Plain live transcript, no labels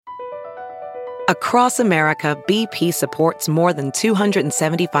Across America, BP supports more than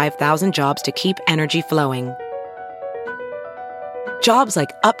 275,000 jobs to keep energy flowing. Jobs like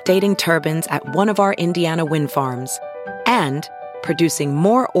updating turbines at one of our Indiana wind farms and producing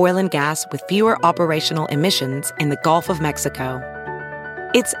more oil and gas with fewer operational emissions in the Gulf of Mexico.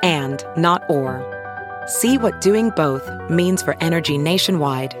 It's and, not or. See what doing both means for energy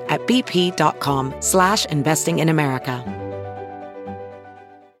nationwide at bp.com/investing in America.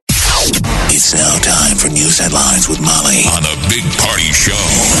 It's now time for news headlines with Molly on the Big Party Show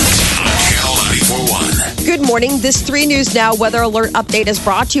on Channel 94.1. Good morning. This 3 News Now weather alert update is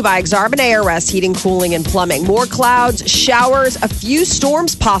brought to you by Exarban ARS Heating, Cooling, and Plumbing. More clouds, showers, a few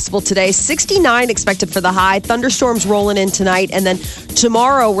storms possible today. 69 expected for the high. Thunderstorms rolling in tonight. And then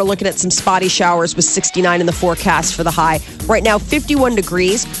tomorrow we're looking at some spotty showers with 69 in the forecast for the high. Right now, 51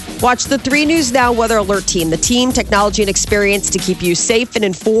 degrees. Watch the 3 News Now weather alert team. The team, technology, and experience to keep you safe and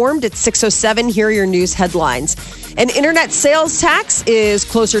informed. It's 6:07. Here are your news headlines. An internet sales tax is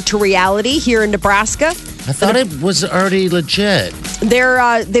closer to reality here in Nebraska. I thought it was already legit.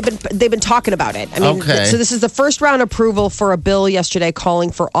 They've been talking about it. I mean, Okay. So this is the first round approval for a bill yesterday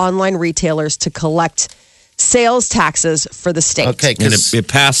calling for online retailers to collect sales taxes for the state. Okay, And because it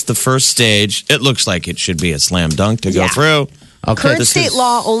passed the first stage. It looks like it should be a slam dunk to go Yeah. through. Current state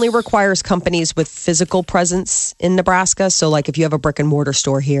law only requires companies with physical presence in Nebraska. So, like, if you have a brick and mortar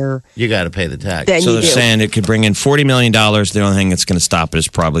store here, you got to pay the tax. then So you they're do. saying it could bring in $40 million. The only thing that's going to stop it is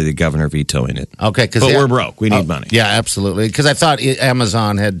probably the governor vetoing it. Okay, But we're broke. We need money. Yeah, absolutely. Because I thought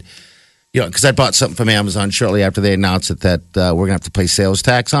Amazon had, because I bought something from Amazon shortly after they announced it that we're going to have to pay sales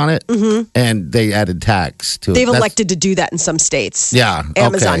tax on it. Mm-hmm. And they added tax to it. They've elected to do that in some states. Yeah,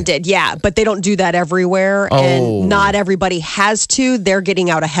 Amazon okay. did. Yeah. But they don't do that everywhere. Oh. And not everybody has to. They're getting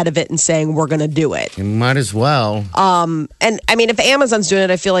out ahead of it and saying, we're going to do it. You might as well. And I mean, if Amazon's doing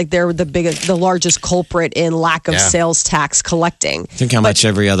it, I feel like they're the largest culprit in lack of Yeah. sales tax collecting. Think how much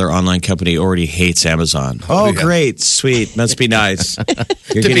every other online company already hates Amazon. Oh, yeah. great. Sweet. Must be nice. You're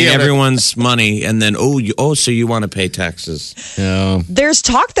be getting able to- everyone's money, and then, so you want to pay taxes. Yeah. There's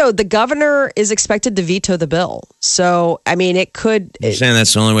talk, though, the governor is expected to veto the bill. So, I mean, You're saying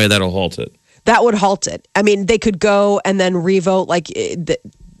that's the only way that'll halt it. that would halt it. I mean, they could go and then revote. Like,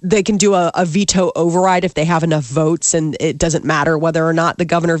 they can do a veto override if they have enough votes, and it doesn't matter whether or not the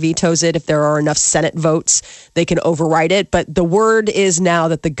governor vetoes it. If there are enough Senate votes, they can override it. But the word is now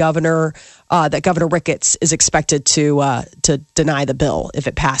that Governor Ricketts is expected to deny the bill if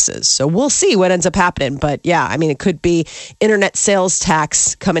it passes. So we'll see what ends up happening. But yeah, I mean, it could be internet sales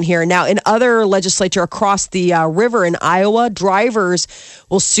tax coming here. Now, in other legislature across the river in Iowa, drivers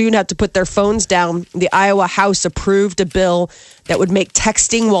will soon have to put their phones down. The Iowa House approved a bill that would make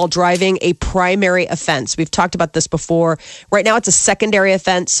texting while driving a primary offense. We've talked about this before. Right now, it's a secondary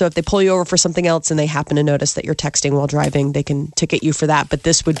offense. So if they pull you over for something else and they happen to notice that you're texting while driving, they can ticket you for that. But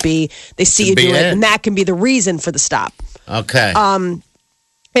this would be, they see you Be do it, it. and that can be the reason for the stop. Okay.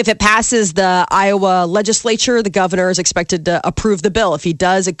 If it passes the Iowa legislature, the governor is expected to approve the bill. If he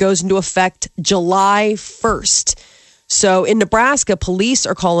does, it goes into effect July 1st. So in Nebraska, police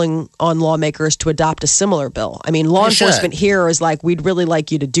are calling on lawmakers to adopt a similar bill. I mean, law They should. enforcement here is like, we'd really like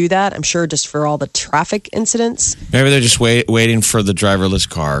you to do that. I'm sure just for all the traffic incidents. Maybe they're just waiting for the driverless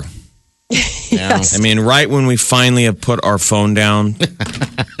car. Yes. I mean, right when we finally have put our phone down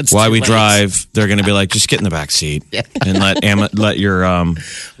while too we late. drive, they're going to be like, just get in the back seat and let your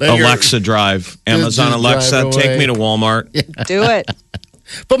Alexa drive. Amazon just Alexa, drive take away. me to Walmart. Do it.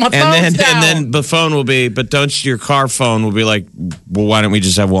 But my phone's down. And then the phone will be, but your car phone will be like, well, why don't we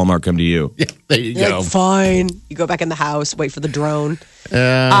just have Walmart come to you? There you You're go. like, fine. You go back in the house, wait for the drone.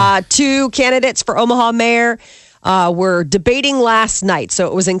 Yeah. 2 candidates for Omaha mayor were debating last night. So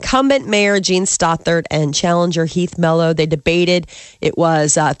it was incumbent Mayor Gene Stothert and challenger Heath Mello. They debated. It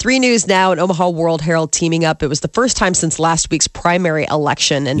was 3 News Now and Omaha World Herald teaming up. It was the first time since last week's primary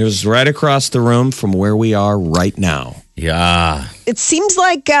election. And It was right across the room from where we are right now. Yeah. it seems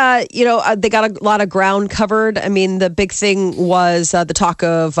like, they got a lot of ground covered. I mean, the big thing was the talk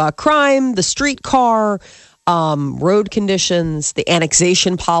of crime, the streetcar, road conditions, the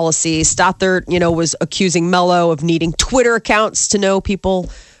annexation policy. Stothert, was accusing Mello of needing Twitter accounts to know people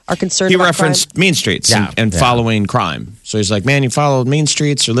are concerned He about referenced Mean Streets and following crime. So he's like, man, you followed Mean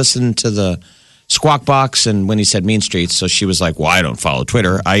Streets or listened to the Squawk Box. And when he said Mean Streets, so she was like, well, I don't follow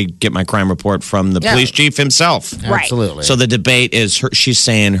Twitter. I get my crime report from the police chief himself. Absolutely. So the debate is she's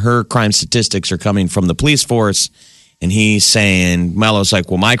saying her crime statistics are coming from the police force. And he's saying, Mello's like,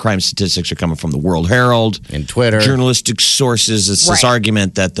 well, my crime statistics are coming from the World Herald and Twitter. Journalistic sources. It's this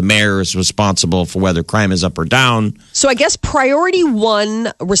argument that the mayor is responsible for whether crime is up or down. So I guess priority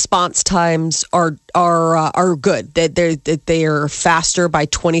one response times are good. They are faster by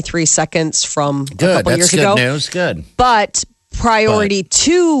 23 seconds from a couple years ago. Good news. Good. But priority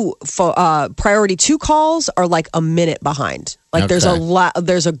two calls are like a minute behind. Like there's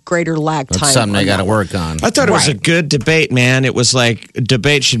a greater lag time. That's something they got to work on. I thought it was a good debate, man. It was like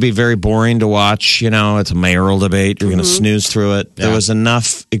debate should be very boring to watch. You know, it's a mayoral debate. You're going to snooze through it. Yeah. There was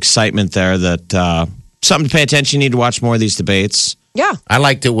enough excitement there that something to pay attention. You need to watch more of these debates. Yeah, I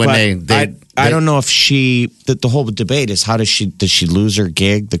liked it when I don't know if the whole debate is does she lose her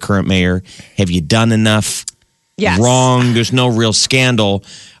gig? The current mayor. Have you done enough? Yes. Wrong. There's no real scandal.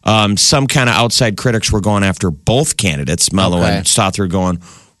 Some kind of outside critics were going after both candidates, Mello and Stothard, going,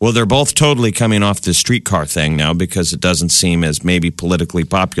 well, they're both totally coming off the streetcar thing now because it doesn't seem as maybe politically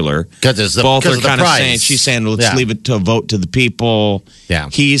popular. Both are kind of saying, she's saying, let's leave it to a vote to the people. Yeah.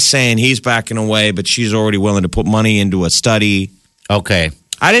 He's saying he's backing away, but she's already willing to put money into a study. Okay.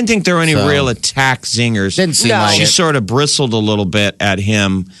 I didn't think there were any real attack zingers. Didn't seem like she it. sort of bristled a little bit at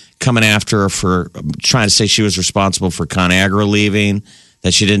him coming after her for trying to say she was responsible for ConAgra leaving,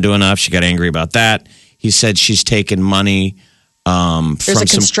 that she didn't do enough. She got angry about that. He said she's taken money from a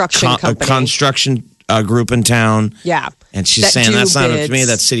construction company. A construction group in town. Yeah. And she's saying, that's not up to me,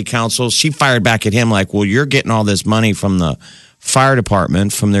 that's city council. She fired back at him like, well, you're getting all this money from the fire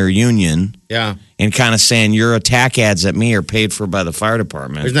department, from their union. Yeah. And kind of saying your attack ads at me are paid for by the fire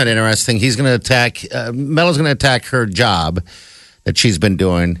department. Isn't that interesting? He's going to attack, Mello's going to attack her job that she's been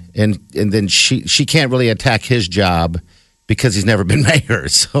doing. And then she can't really attack his job because he's never been mayor.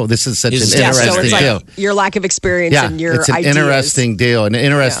 So this is such an interesting deal. Like your lack of experience and your it's an ideas. Interesting deal, an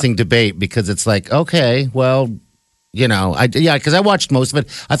interesting debate because it's like, okay, well, you know, because I watched most of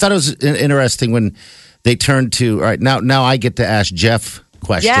it. I thought it was interesting when they turned to, all right, now I get to ask Jeff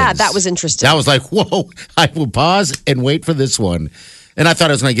questions. Yeah, that was interesting. That was like, whoa, I will pause and wait for this one. And I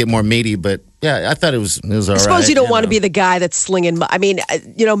thought it was going to get more meaty, but yeah, I thought it was all right. I suppose you don't want to be the guy that's slinging. I mean,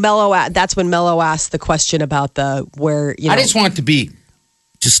 Mello. That's when Mello asked the question about I just want it to be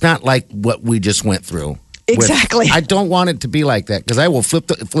just not like what we just went through. Exactly. I don't want it to be like that because I will flip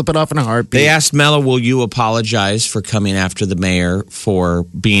it off in a heartbeat. They asked Mello, will you apologize for coming after the mayor for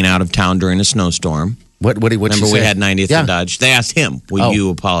being out of town during a snowstorm? What Remember we had 90th and Dodge. They asked him, will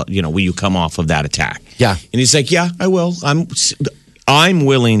you come off of that attack? Yeah. And he's like, yeah, I will. I'm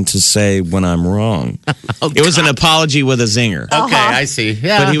willing to say when I'm wrong. It was an apology with a zinger. Okay, I see.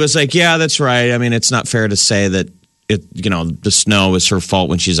 Yeah. But he was like, yeah, that's right. I mean, it's not fair to say that the snow is her fault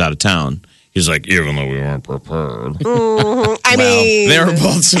when she's out of town. He's like, even though we weren't prepared. I mean, they were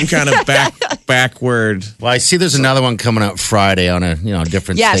both some kind of backward. Well, I see there's another one coming up Friday on a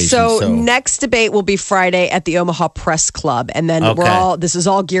different station. So next debate will be Friday at the Omaha Press Club, and then this is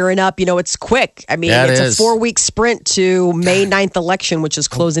all gearing up. It's quick. I mean, it's a 4-week sprint to May 9th election, which is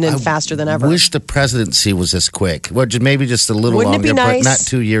closing in faster than ever. I wish the presidency was this quick. Well, maybe just a little Wouldn't longer, it be nice? But not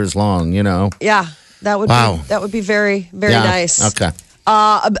 2 years long. Yeah, that would be very, very nice. Okay.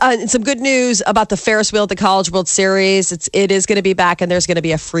 Some good news about the Ferris wheel at the College World Series. It is going to be back, and there's going to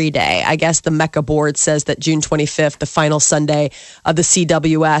be a free day. I guess the Mecca board says that June 25th, the final Sunday of the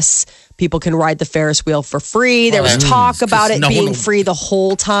CWS, people can ride the Ferris wheel for free. There was talk about it being free the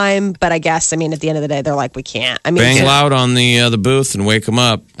whole time, but I guess, at the end of the day, they're like, we can't. Bang loud on the booth and wake them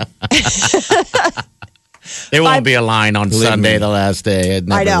up. There won't be a line on Sunday, the last day. It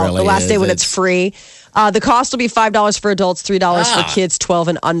never I know, really the last is. day when it's free. The cost will be $5 for adults, $3 for kids 12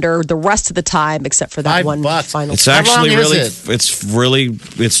 and under. The rest of the time, except for that one final. It's actually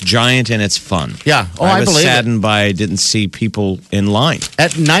it's giant and it's fun. Yeah. I was believe saddened by I didn't see people in line.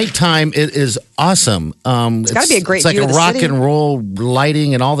 At nighttime, it is awesome. It's got to be a great It's like view a of the rock city. and roll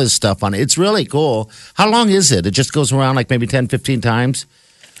lighting and all this stuff on it. It's really cool. How long is it? It just goes around like maybe 10, 15 times?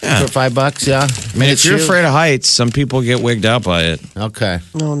 Yeah. For $5, yeah. I mean, if you're afraid of heights, some people get wigged out by it. Okay.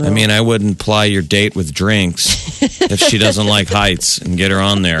 Oh, no. I mean, I wouldn't ply your date with drinks if she doesn't like heights and get her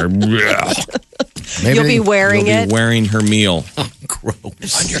on there. Maybe you'll be wearing You'll be wearing her meal. Oh,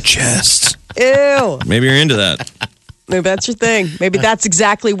 gross. On your chest. Ew. Maybe you're into that. Maybe that's your thing. Maybe that's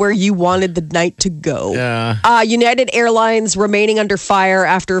exactly where you wanted the night to go. Yeah. United Airlines remaining under fire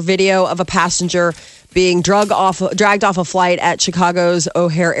after a video of a passenger being dragged off a flight at Chicago's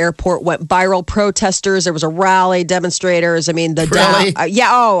O'Hare Airport went viral. Protesters, there was a rally, demonstrators. Really?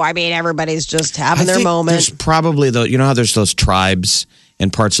 Everybody's just having their moment. There's probably how there's those tribes in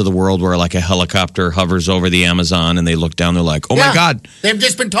parts of the world where like a helicopter hovers over the Amazon and they look down, they're like, oh my God. They've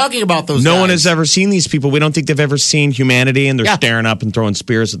just been talking about those No guys. one has ever seen these people. We don't think they've ever seen humanity, and they're staring up and throwing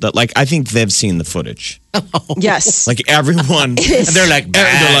spears at that. Like, I think they've seen the footage. Yes. Like everyone. They're like,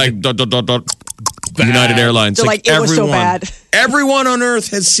 United Airlines. They're like, it was so bad. Everyone on Earth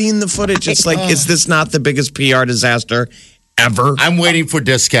has seen the footage. It's like, is this not the biggest PR disaster ever? I'm waiting for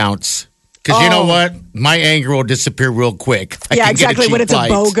discounts. Because you know what? My anger will disappear real quick. Yeah, exactly. When it's a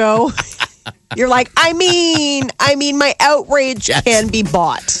BOGO. You're like, I mean, my outrage can be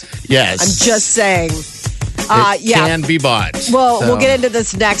bought. Yes. I'm just saying. Can be bought. Well, we'll get into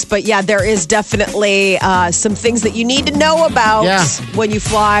this next, but yeah, there is definitely some things that you need to know about when you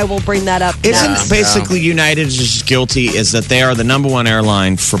fly. We'll bring that up. Isn't basically United just guilty is that they are the number one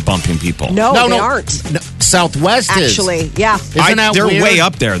airline for bumping people? No, they aren't. No, Southwest Actually, yeah. Isn't that they're weird? way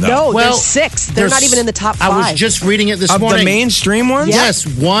up there, though. No, they're 6th. They're not even in the top 5. I was just reading it this morning. The mainstream ones? Yes,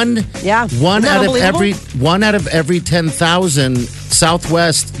 one out of every 10,000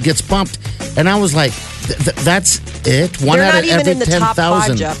 Southwest gets bumped. And I was like, that's it? One they're out not of even every in the 10,000. top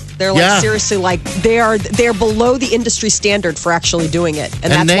 5, Jeff. They're like seriously like they're below the industry standard for actually doing it.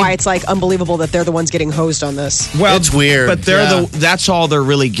 And that's why it's like unbelievable that they're the ones getting hosed on this. Well, it's weird. But that's all they're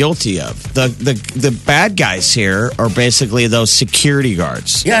really guilty of. The bad guys here are basically those security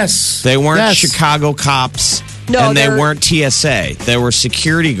guards. Yes. They weren't Chicago cops. No, and they weren't TSA. They were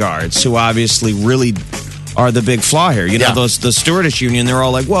security guards who obviously really are the big flaw here. You know, the stewardess union, they're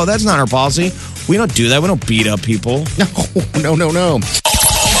all like, well, that's not our policy. We don't do that. We don't beat up people. No.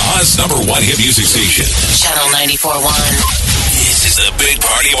 Omaha's number one hit music station. Channel 94.1. This is the Big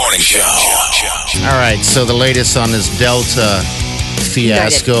Party Morning Show. All right, so the latest on this Delta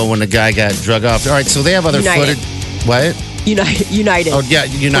fiasco when the guy got drug off. All right, so they have other footage. What? United. Oh, yeah,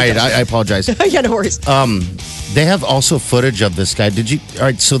 United. I apologize. Yeah, no worries. They have also footage of this guy. All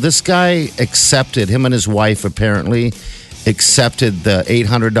right, so this guy accepted, him and his wife apparently accepted the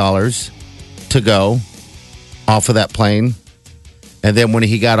 $800 to go off of that plane. And then when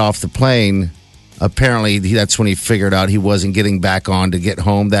he got off the plane, apparently that's when he figured out he wasn't getting back on to get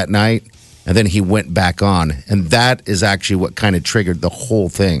home that night. And then he went back on. And that is actually what kind of triggered the whole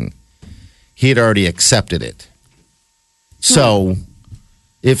thing. He had already accepted it. So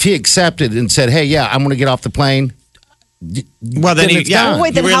if he accepted and said, hey, yeah, I'm going to get off the plane. Well, then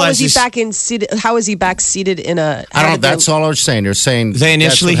wait, then how is he back in seated? How is he back seated in a? I don't know. That's all I was saying. They're saying they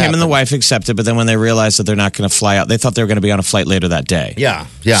initially him and the wife accepted, but then when they realized that they're not going to fly out, they thought they were going to be on a flight later that day. Yeah.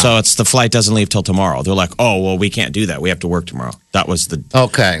 So it's the flight doesn't leave till tomorrow. They're like, oh well, we can't do that. We have to work tomorrow. That was the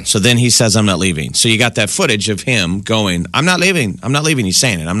okay. So then he says, I'm not leaving. So you got that footage of him going, I'm not leaving. I'm not leaving. He's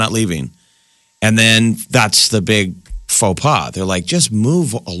saying it. I'm not leaving. And then that's the big faux pas. They're like, just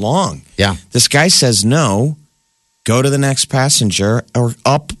move along. Yeah. This guy says no. Go to the next passenger or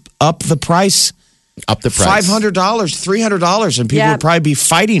up the price. Up the price. $500, $300, and people would probably be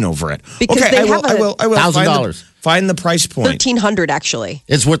fighting over it. Because I will. $1,000. Find the price point. $1,300 actually.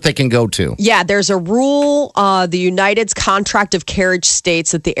 It's what they can go to. Yeah, there's a rule. The United's contract of carriage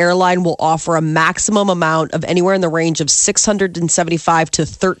states that the airline will offer a maximum amount of anywhere in the range of $675 to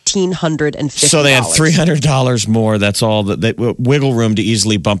 $1,350. So they had $300 more. That's all that wiggle room to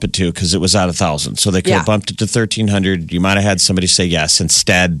easily bump it to because it was at $1,000. So they could have bumped it to $1,300. You might have had somebody say yes.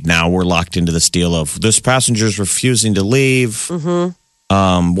 Instead, now we're locked into this deal of this passenger's refusing to leave. Mm-hmm.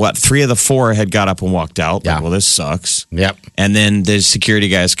 3 of the 4 had got up and walked out. Yeah. Like, well, this sucks. Yep. And then the security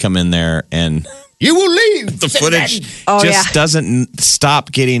guys come in there and you will leave. The footage doesn't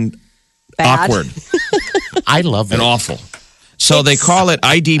stop getting awkward. I love it. And awful. So they call it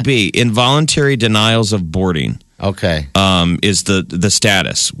IDB, involuntary denials of boarding. Okay. Is the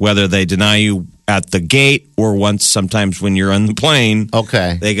status. Whether they deny you at the gate or sometimes when you're on the plane.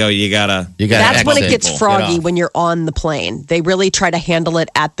 Okay. They go, you gotta That's when it gets people. froggy when you're on the plane. They really try to handle it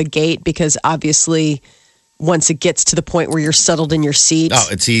at the gate because obviously once it gets to the point where you're settled in your seat. Oh,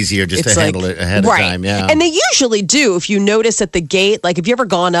 it's easier just to handle it ahead of time. Yeah. And they usually do. If you notice at the gate, like if you ever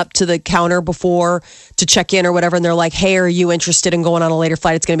gone up to the counter before to check in or whatever, and they're like, hey, are you interested in going on a later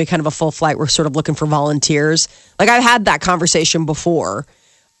flight? It's going to be kind of a full flight. We're sort of looking for volunteers. Like I've had that conversation before.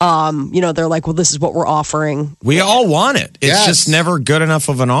 They're like, well, this is what we're offering. We all want it. It's just never good enough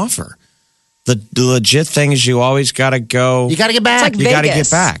of an offer. The legit thing is you always got to go. You got to get back. It's like you got to Vegas.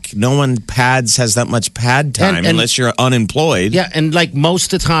 get back. No one has that much pad time unless you're unemployed. Yeah, and like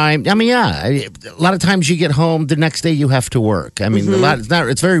most of the time, a lot of times you get home the next day you have to work. I mean,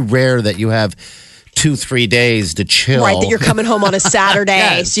 it's very rare that you have 2-3 days to chill. Right, that you're coming home on a Saturday,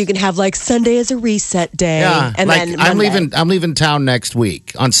 Yes. so you can have like Sunday as a reset day, Yeah, and like then I'm Monday. leaving town next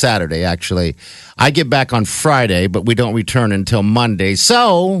week on Saturday. Actually, I get back on Friday, but we don't return until Monday.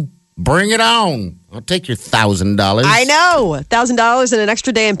 So bring it on. I'll take your $1,000. I know, $1,000 and an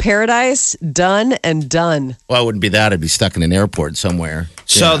extra day in paradise. Done and done. Well, it wouldn't be that. I'd be stuck in an airport somewhere.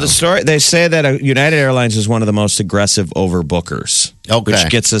 So the story, they say that United Airlines is one of the most aggressive overbookers. Okay. Which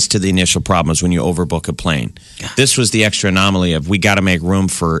gets us to the initial problems when you overbook a plane. This was the extra anomaly of we got to make room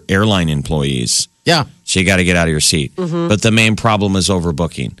for airline employees. Yeah. So you got to get out of your seat. But the main problem is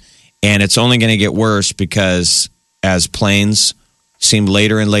overbooking. And it's only going to get worse because as planes seem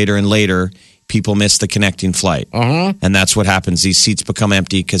later and later and later, people miss the connecting flight. And that's what happens. These seats become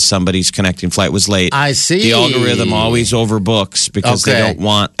empty because somebody's connecting flight was late. I see. The algorithm always overbooks because they Okay. don't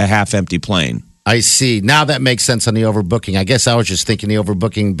want a half-empty plane. I see. Now that makes sense on the overbooking. I guess I was just thinking the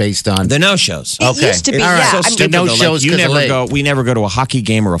overbooking based on The no-shows. It used to be, All right. yeah. So I mean, stupid, though. Like, No-shows you 'cause of never late. go. We never go to a hockey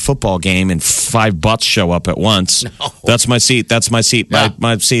game or a football game, and 5 butts show up at once. That's my seat. That's my seat. Yeah.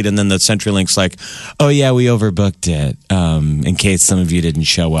 My seat. And then the CenturyLink's like, "Oh yeah, we overbooked it. In case some of you didn't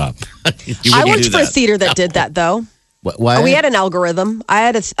show up." I worked for a theater that did that, though. What? We had an algorithm.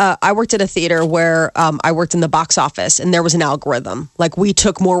 I worked at a theater where I worked in the box office, and there was an algorithm. Like, we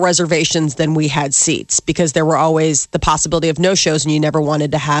took more reservations than we had seats because there were always the possibility of no shows, and you never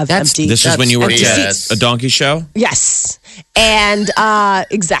wanted to have empty. This is when you worked empty at seats. a donkey show. Yes. And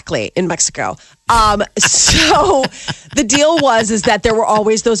exactly, in Mexico. So the deal is that there were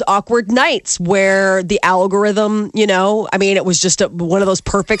always those awkward nights where the algorithm, I mean, it was just one of those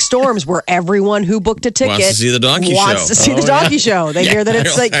perfect storms where everyone who booked a ticket Wants to see the donkey wants show. to see the donkey show. They hear that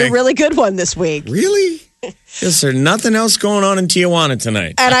it's like a really good one this week. Really? Is there nothing else going on in Tijuana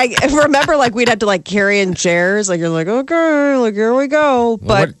tonight? And I remember, like, we'd have to like carry in chairs. Like, you're like, okay, like, here we go.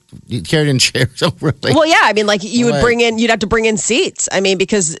 But What? You carried in chairs? Oh, really? well, yeah, I mean, like, you'd Right. have to bring in seats. I mean,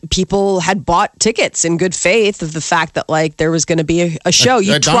 because people had bought tickets in good faith of the fact that, like, there was going to be a show.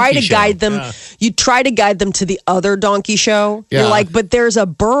 You try donkey to guide show, them. yeah. You try to guide them to the other donkey show. Yeah. You're like, but there's a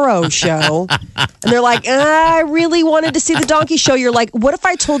burro show, and they're like, I really wanted to see the donkey show. You're like, what if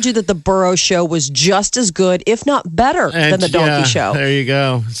I told you that the burro show was just as good, if not better, than the donkey Yeah, show? There you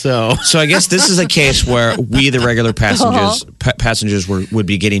go. So So I guess this is a case where we, the regular passengers, would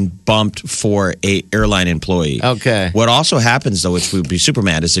be getting bumped for a airline employee. Okay. What also happens, though, which we would be super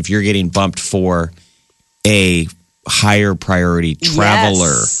mad, is if you're getting bumped for a higher priority traveler.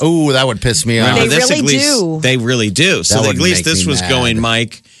 Yes. oh, that would piss me off. They This, really at least, do. They really do. So That at would least make this me was mad. going,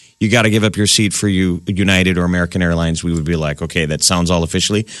 Mike, you got to give up your seat for United or American Airlines. We would be like, okay, that sounds all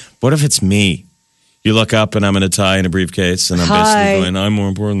officially. What if it's me? You look up and I'm in a tie and a briefcase, and I'm Hi. basically going, I'm more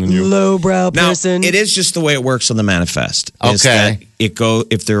important than you. Lowbrow Now, person. it is just the way it works on the manifest. is Okay. that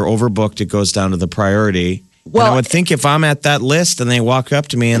if they're overbooked, it goes down to the priority. Well- and I would think if I'm at that list and they walk up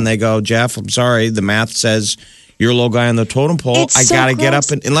to me and they go, Jeff, I'm sorry, the math says you're a low guy on the totem pole. It's I so got to get up,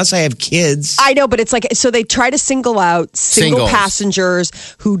 gross. and unless I have kids. I know, but it's like, so they try to single out single Singles. passengers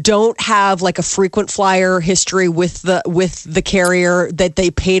who don't have like a frequent flyer history with the carrier, that they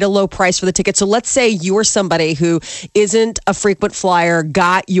paid a low price for the ticket. So let's say you're somebody who isn't a frequent flyer,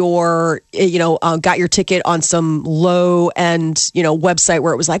 got your ticket on some low end, website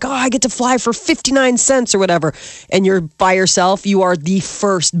where it was like, oh, I get to fly for 59 cents or whatever. And you're by yourself, you are the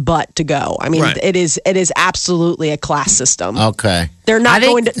first butt to go. I mean, Right. it is absolutely a class system. Okay. They're I not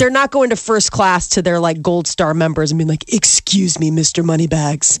think- going to. They're not going to first class to their like gold star members and being like, "Excuse me, Mr.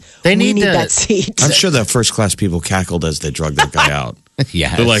 Moneybags, They we need need to- that seat." I'm sure the first class people cackled as they drug that guy out.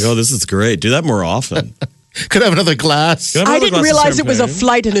 Yes. They're like, oh, this is great. Do that more often. Could have another glass. Could have I another didn't glass of realize it was a champagne.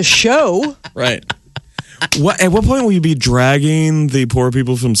 flight and a show. Right. At what point will you be dragging the poor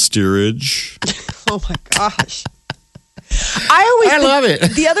people from steerage? Oh my gosh. I love it.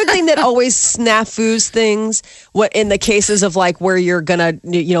 The other thing that always snafus things, what in the cases of like where you're gonna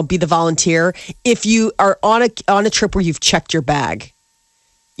be the volunteer, if you are on a trip where you've checked your bag,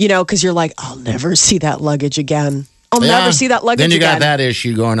 because you're like, I'll never see that luggage again. I'll Yeah. never see that luggage Then you again. got that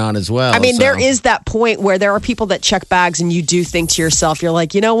issue going on as well. I mean, so. there is that point where there are people that check bags, and you do think to yourself, you're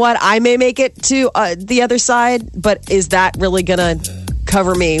like, you know what? I may make it to the other side, but is that really gonna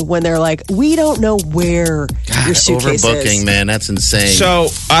cover me when they're like, we don't know where your suitcase overbooking, is? man. That's insane. So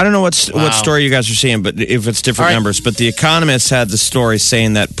I don't know what story you guys are seeing, but if it's different All right. numbers. But The Economist had the story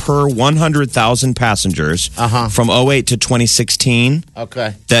saying that per 100,000 passengers from 08 to 2016,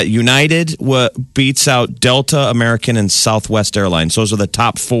 okay. that United beats out Delta, American, and Southwest Airlines. Those are the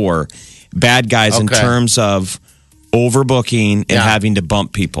top 4 bad guys in Okay. terms of overbooking and having to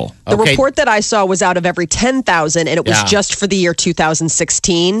bump people. The report that I saw was out of every 10,000, and it was just for the year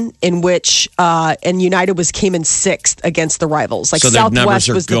 2016, in which and United came in sixth against the rivals. Like so their Southwest numbers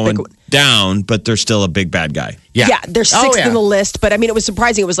are was going the big down, but they're still a big bad guy. Yeah, they're sixth in the list. But I mean, it was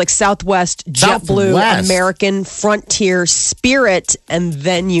surprising. It was like Southwest, JetBlue, American, Frontier, Spirit, and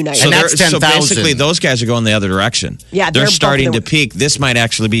then United. And that's 10,000. So basically, those guys are going the other direction. Yeah, they're starting to peak. This might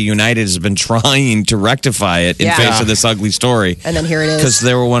actually be United has been trying to rectify it in face of this ugly story. And then here it is. Because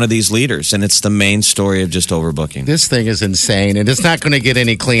they were one of these leaders, and it's the main story of just overbooking. This thing is insane, and it's not going to get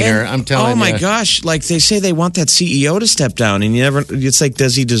any cleaner. I'm telling you. Oh my gosh! Like they say, they want that CEO to step down, and you never. It's like,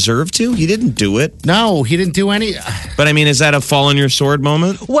 does he deserve to? He didn't do it. No, he didn't do any. But I mean, is that a fall on your sword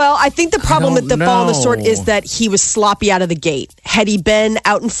moment? Well, I think the problem with the fall on the sword is that he was sloppy out of the gate. Had he been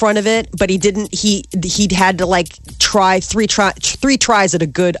out in front of it, but he didn't. He'd had to like try three tries at a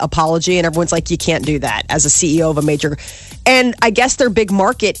good apology, and everyone's like, you can't do that as a CEO of a major. And I guess their big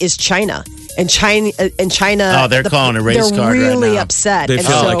market is China. And China. Oh, they're calling a race card right now. They're really upset. They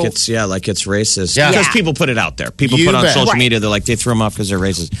feel like it's racist. Yeah. Because people put it out there. People put on social media. They're like, they threw them off because they're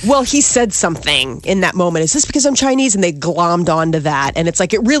racist. Well, he said something in that moment. Is this because I'm Chinese? And they glommed onto that. And it's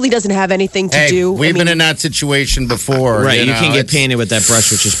like, it really doesn't have anything to do. We've been in that situation before. Right. You can get painted with that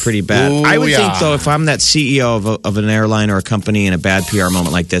brush, which is pretty bad. Ooh, I would think, though, if I'm that CEO of an airline or a company in a bad PR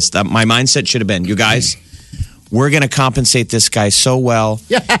moment like this, that my mindset should have been, you guys, we're going to compensate this guy so well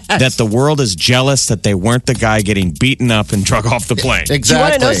that the world is jealous that they weren't the guy getting beaten up and drug off the plane. Exactly. You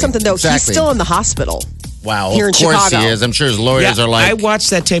want to know something, though? Exactly. He's still in the hospital. Wow, here of in course Chicago. he is. I'm sure his lawyers are like... I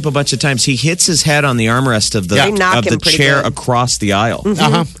watched that tape a bunch of times. He hits his head on the armrest of the chair across the aisle.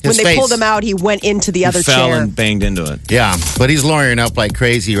 Mm-hmm. When they pulled him out, he went into the other fell chair. and banged into it. Yeah, but he's lawyering up like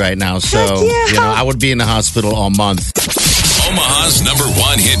crazy right now. So, I would be in the hospital all month. Omaha's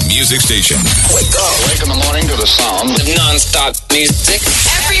 #1 hit music station. Wake up. Wake in the morning to the sound of non-stop music.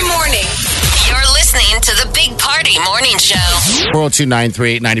 Every morning, you're listening to the Big Party Morning Show.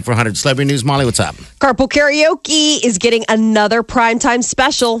 402-938-9400. Celebrity News. Molly, what's up? Carpool Karaoke is getting another primetime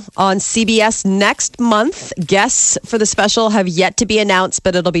special on CBS next month. Guests for the special have yet to be announced,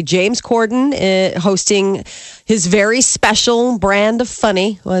 but it'll be James Corden hosting his very special brand of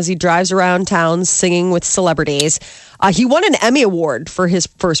funny as he drives around town singing with celebrities. He won an Emmy Award for his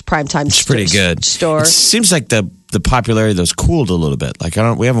first primetime. It's pretty good. It seems like the popularity of those cooled a little bit. Like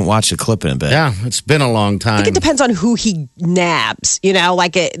we haven't watched a clip in a bit. Yeah, it's been a long time. I think it depends on who he nabs. You know,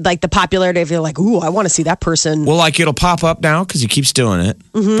 like the popularity. If you're like, ooh, I want to see that person. Well, like it'll pop up now because he keeps doing it,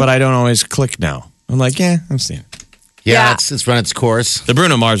 but I don't always click now. I'm like, I'm seeing it. Yeah. It's run its course. The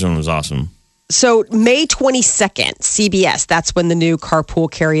Bruno Mars one was awesome. So May 22nd, CBS, that's when the new Carpool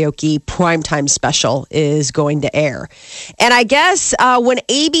Karaoke primetime special is going to air. And I guess when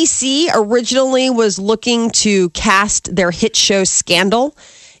ABC originally was looking to cast their hit show Scandal,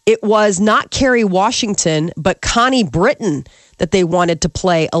 it was not Kerry Washington, but Connie Britton that they wanted to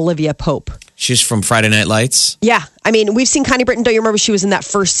play Olivia Pope. She's from Friday Night Lights? Yeah. I mean, we've seen Connie Britton. Don't you remember she was in that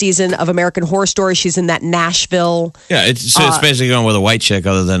first season of American Horror Story? She's in that Nashville. Yeah, it's basically going with a white chick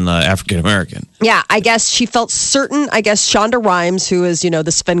other than African-American. Yeah, I guess she felt certain. I guess Shonda Rhimes, who is,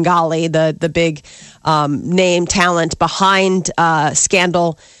 the Svengali, the big name talent behind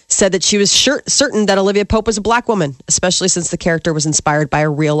Scandal, said that she was certain that Olivia Pope was a black woman, especially since the character was inspired by a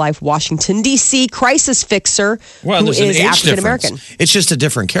real-life Washington, D.C. crisis fixer who is African-American. It's just a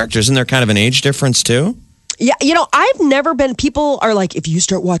different character. Isn't there kind of an age difference, too? Yeah, I've never been. People are like, if you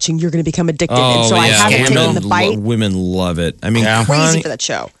start watching, you're going to become addicted. And so I haven't taken the bite. Women love it. I mean, crazy for that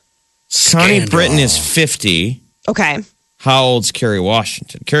show. Connie Britton is 50. Okay. How old's Kerry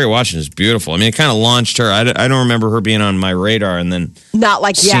Washington? Kerry Washington is beautiful. I mean, it kind of launched her. I don't remember her being on my radar and then not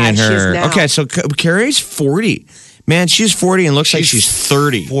like seeing her. She's now. Okay, so Kerry's 40. Man, she's 40 and looks like she's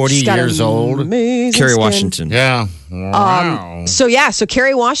 30. 40 years old. Kerry Washington. Yeah. Wow. So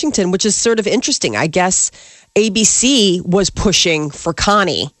Kerry Washington, which is sort of interesting. I guess ABC was pushing for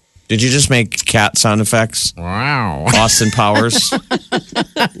Connie. Did you just make cat sound effects? Wow. Austin Powers?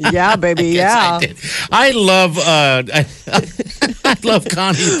 Yeah, baby, yeah. I love I love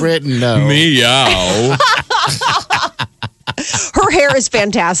Connie Britton, though. Meow. Her hair is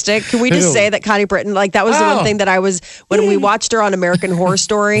fantastic. Can we just say that Connie Britton, that was the one thing that I was, when we watched her on American Horror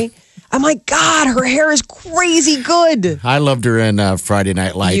Story, I'm like, God, her hair is crazy good. I loved her in Friday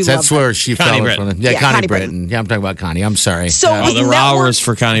Night Lights. That's where she fell from. Yeah, Connie Britton. Yeah, I'm talking about Connie. I'm sorry. So the Rowers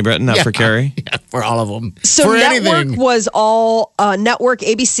for Connie Britton, not for Carrie. Yeah. for all of them. So for Network anything. was all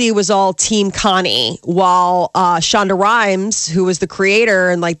ABC was all Team Connie, while Shonda Rhimes, who was the creator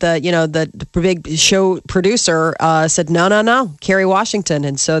and like the big show producer, said no, Kerry Washington,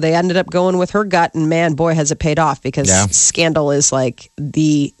 and so they ended up going with her gut. And man, boy, has it paid off because Scandal is like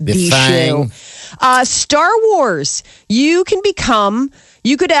the show. Star Wars, you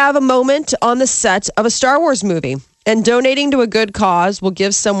could have a moment on the set of a Star Wars movie. And donating to a good cause will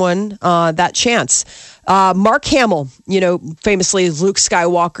give someone that chance. Mark Hamill, famously is Luke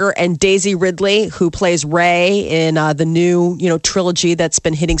Skywalker, and Daisy Ridley, who plays Rey in the new, trilogy that's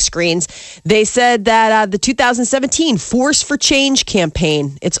been hitting screens. They said that the 2017 Force for Change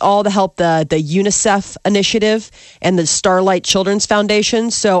campaign, it's all to help the UNICEF initiative and the Starlight Children's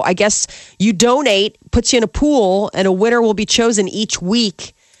Foundation. So I guess you donate, puts you in a pool, and a winner will be chosen each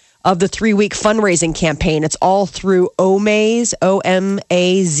week of the 3-week fundraising campaign. It's all through Omaze,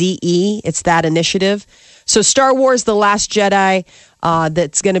 OMAZE. It's that initiative. So Star Wars The Last Jedi,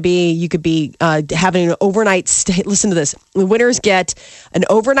 that's going to be, you could be having an overnight stay. Listen to this. The winners get an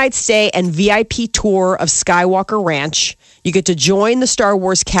overnight stay and VIP tour of Skywalker Ranch. You get to join the Star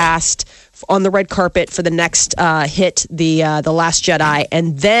Wars cast on the red carpet for the next hit, the Last Jedi,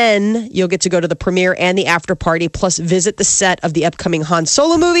 and then you'll get to go to the premiere and the after party, plus visit the set of the upcoming Han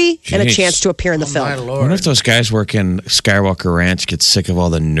Solo movie and a chance to appear in the film. I wonder if those guys working Skywalker Ranch get sick of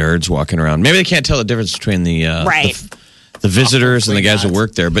all the nerds walking around. Maybe they can't tell the difference between the visitors and the guys that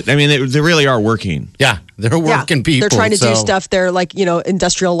work there, but I mean, they really are working. Yeah, they're working people. They're trying to do stuff. They're like,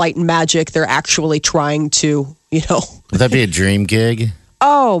 Industrial Light and Magic. They're actually trying to, Would that be a dream gig?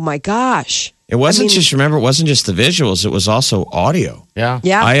 Oh my gosh. It wasn't just the visuals, it was also audio. Yeah.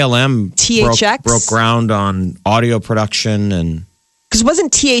 ILM THX broke ground on audio production and because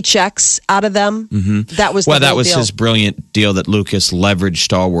wasn't THX out of them? Mm-hmm. That was his brilliant deal that Lucas leveraged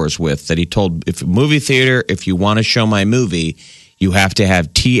Star Wars with. That he told, if movie theater, if you want to show my movie, you have to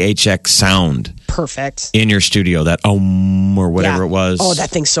have THX sound. Perfect. In your studio, that or whatever it was. Oh, that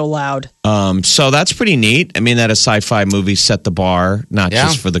thing's so loud. So that's pretty neat. I mean, that a sci-fi movie set the bar, not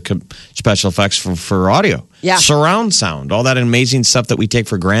just for the special effects, for audio. Yeah. Surround sound, all that amazing stuff that we take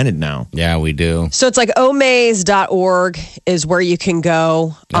for granted now. Yeah, we do. So it's like omaze.org is where you can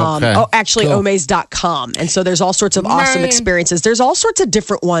go. Omaze.com. And so there's all sorts of awesome experiences. There's all sorts of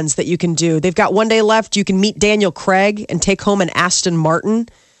different ones that you can do. They've got one day left. You can meet Daniel Craig and take home an Aston Martin.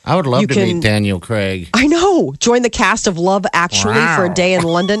 I would love to meet Daniel Craig. I know. Join the cast of Love Actually for a day in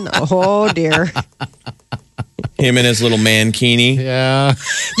London. Oh, dear. Him and his little mankini. Yeah.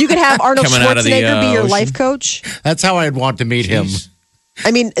 You could have Arnold Schwarzenegger be your life coach. That's how I'd want to meet him.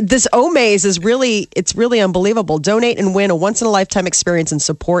 I mean, this Omaze is it's really unbelievable. Donate and win a once-in-a-lifetime experience and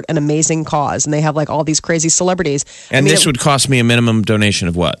support an amazing cause. And they have like all these crazy celebrities. And this would cost me a minimum donation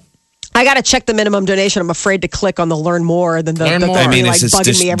of what? I got to check the minimum donation. I'm afraid to click on the learn more than the I mean, like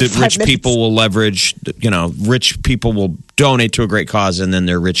bugging me every 5 minutes. Rich people will leverage, rich people will donate to a great cause and then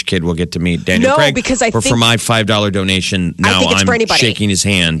their rich kid will get to meet Daniel Craig. Because I think for my $5 donation, now I'm shaking his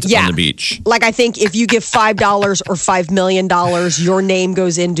hand on the beach. Like I think if you give $5 or $5 million, your name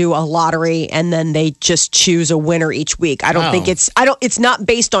goes into a lottery and then they just choose a winner each week. I don't think it's not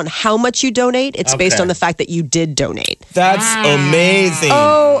based on how much you donate. It's based on the fact that you did donate. That's amazing.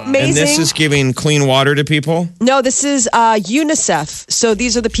 Oh, amazing. And this is giving clean water to people? No, this is UNICEF. So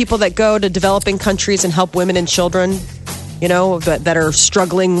these are the people that go to developing countries and help women and children, that are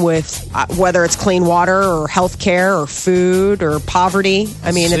struggling with whether it's clean water or health care or food or poverty.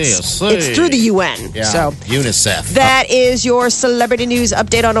 I mean, it's through the UN. Yeah, so UNICEF. That is your celebrity news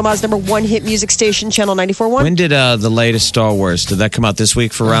update on Omaha's #1 hit music station, Channel 94.1. When did the latest Star Wars, did that come out this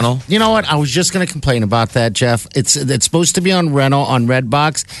week for rental? You know what? I was just going to complain about that, Jeff. It's supposed to be on rental on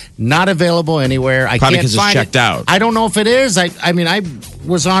Redbox. Not available anywhere. Probably because it's checked out. I don't know if it is. I mean, I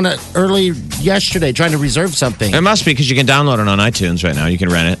was on it early yesterday trying to reserve something. It must be because you can download it on iTunes right now. You can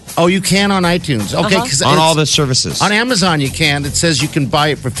rent it. Oh, you can on iTunes. Okay. On all the services. On Amazon, you can. It says you can buy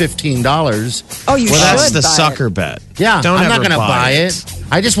it for $15. Oh, you should. Well, that's the sucker bet. Yeah. I'm not going to buy it.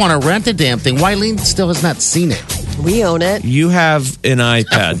 I just want to rent the damn thing. Wileen still has not seen it. We own it. You have an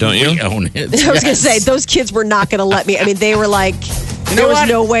iPad, don't you? We own it. I was going to say, those kids were not going to let me. I mean, they were like, there was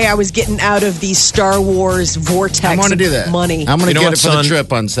no way I was getting out of the Star Wars vortex. I'm going to do that. Money. I'm going to get it for the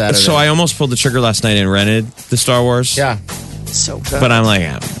trip on Saturday. So I almost pulled the trigger last night and rented the Star Wars. Yeah. So good. But I'm like,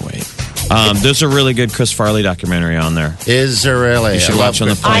 wait. There's a really good Chris Farley documentary on there. Is there really? You should watch on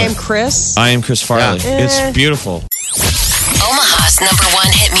the phone. I Am Chris. I Am Chris Farley. Yeah. It's beautiful. Omaha's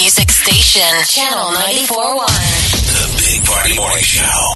 #1 hit music station, Channel 94.1. The Big Party Morning Show.